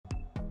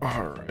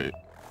Alright.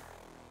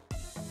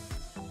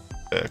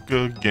 Back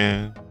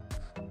again.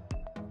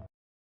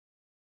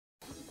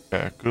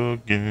 Back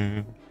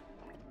again.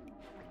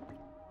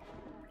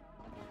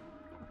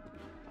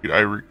 Dude, I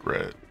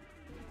regret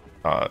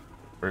not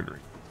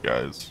murdering these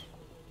guys.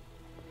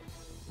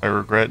 I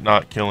regret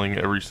not killing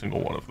every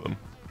single one of them,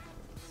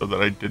 so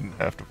that I didn't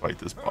have to fight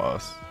this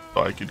boss,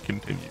 so I could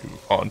continue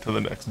on to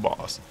the next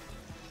boss.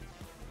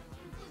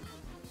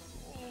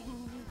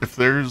 If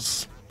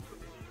there's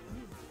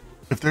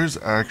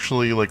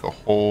actually like a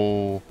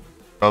whole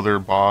other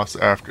boss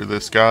after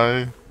this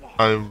guy,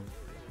 I'm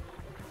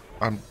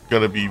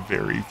gonna be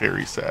very,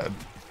 very sad.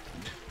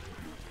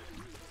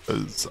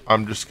 Because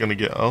I'm just gonna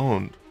get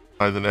owned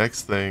by the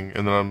next thing,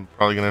 and then I'm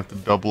probably gonna have to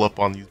double up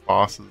on these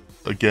bosses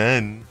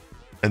again,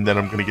 and then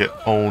I'm gonna get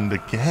owned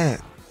again.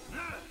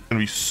 It's gonna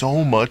be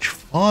so much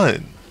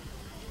fun.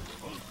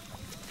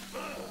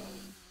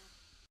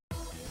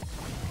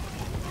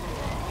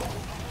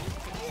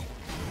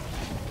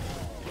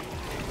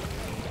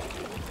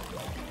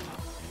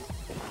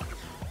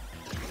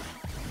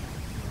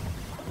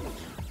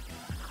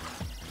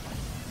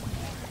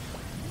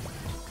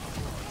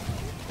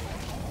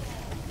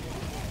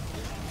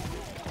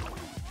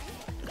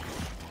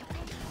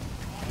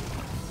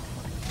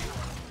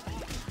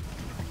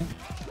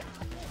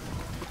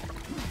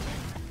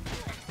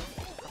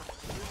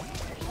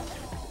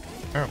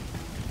 Yeah.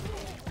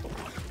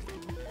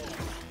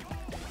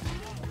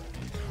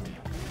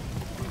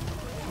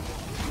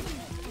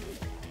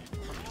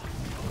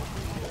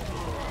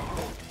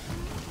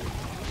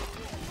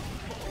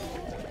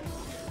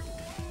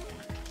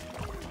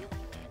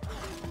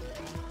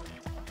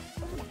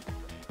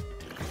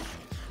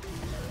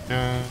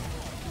 Yeah.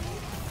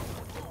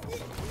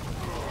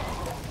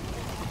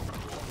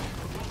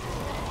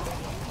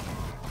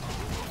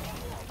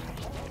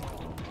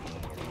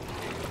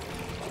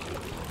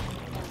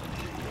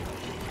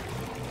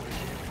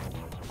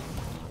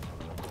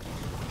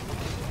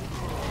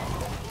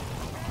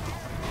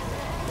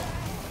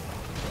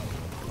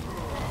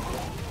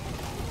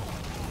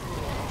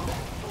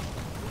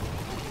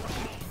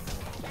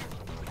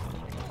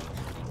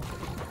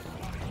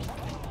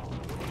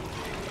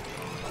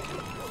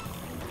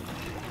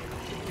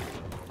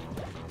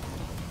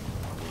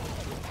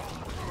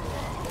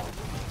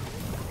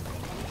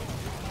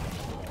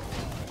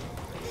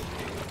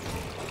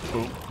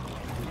 Cool.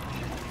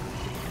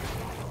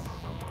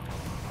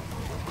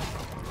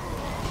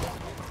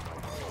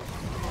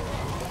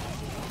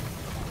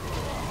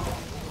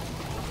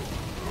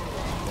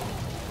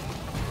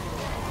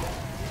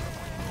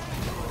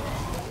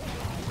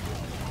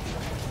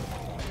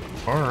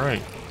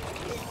 Alright.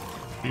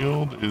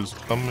 Field is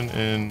coming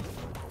in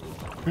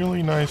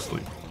really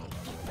nicely.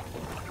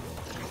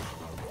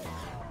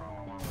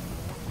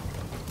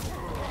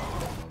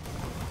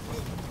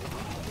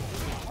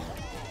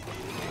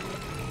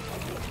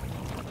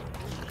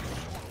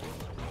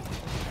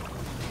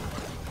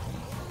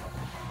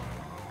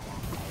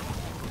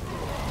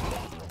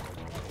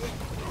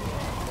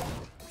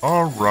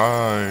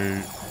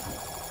 Alright.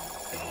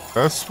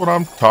 That's what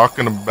I'm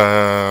talking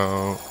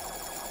about.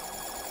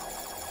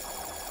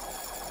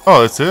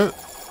 Oh, that's it?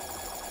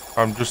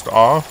 I'm just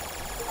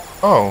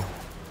off? Oh.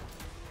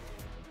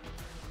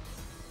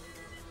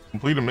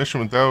 Complete a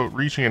mission without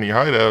reaching any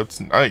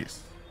hideouts. Nice.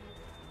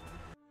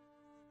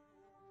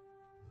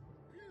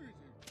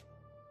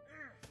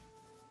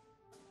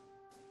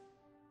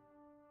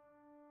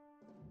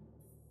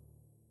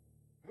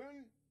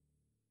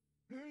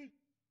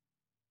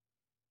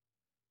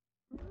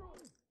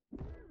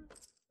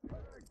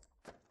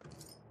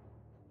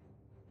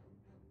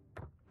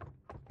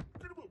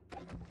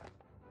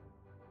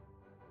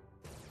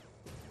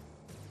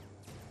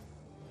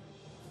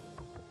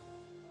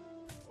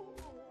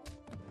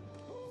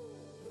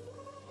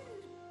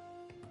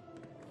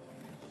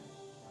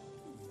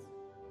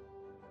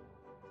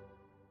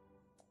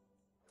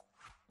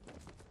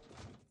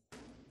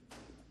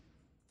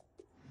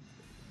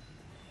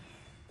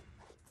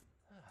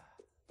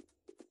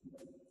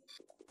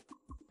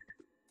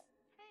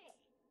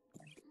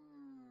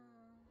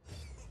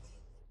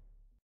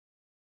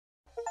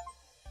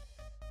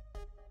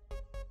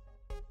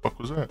 What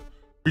was that?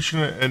 Reaching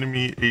an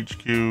enemy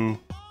HQ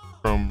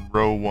from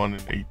row 1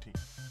 and 18.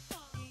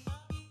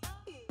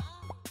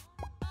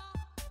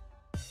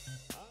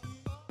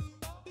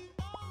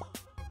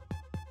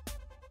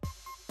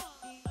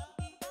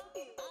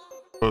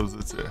 Suppose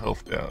it's it,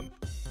 health down.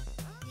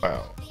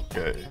 Wow,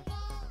 okay.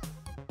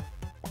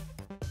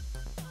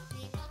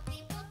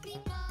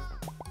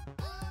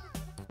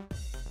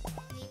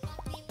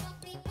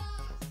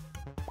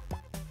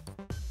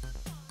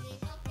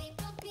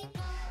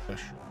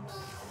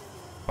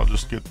 I'll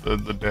just get the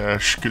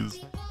dash because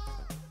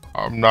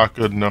I'm not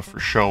good enough for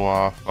show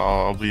off.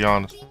 I'll be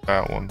honest with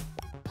that one.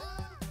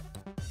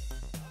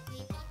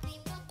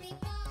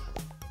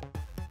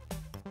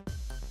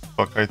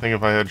 Fuck, I think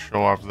if I had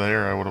show off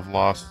there, I would have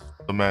lost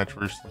the match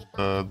versus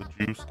the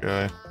juice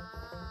guy.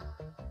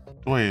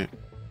 Wait,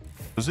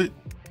 does it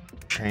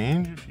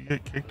change if you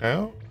get kicked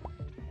out?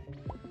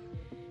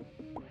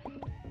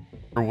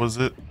 Or was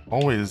it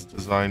always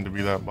designed to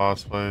be that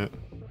boss fight?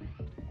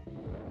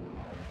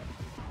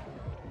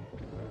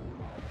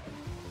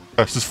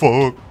 Fast as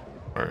fuck.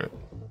 Alright.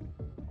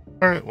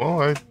 Alright,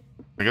 well,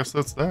 I guess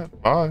that's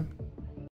that. Bye.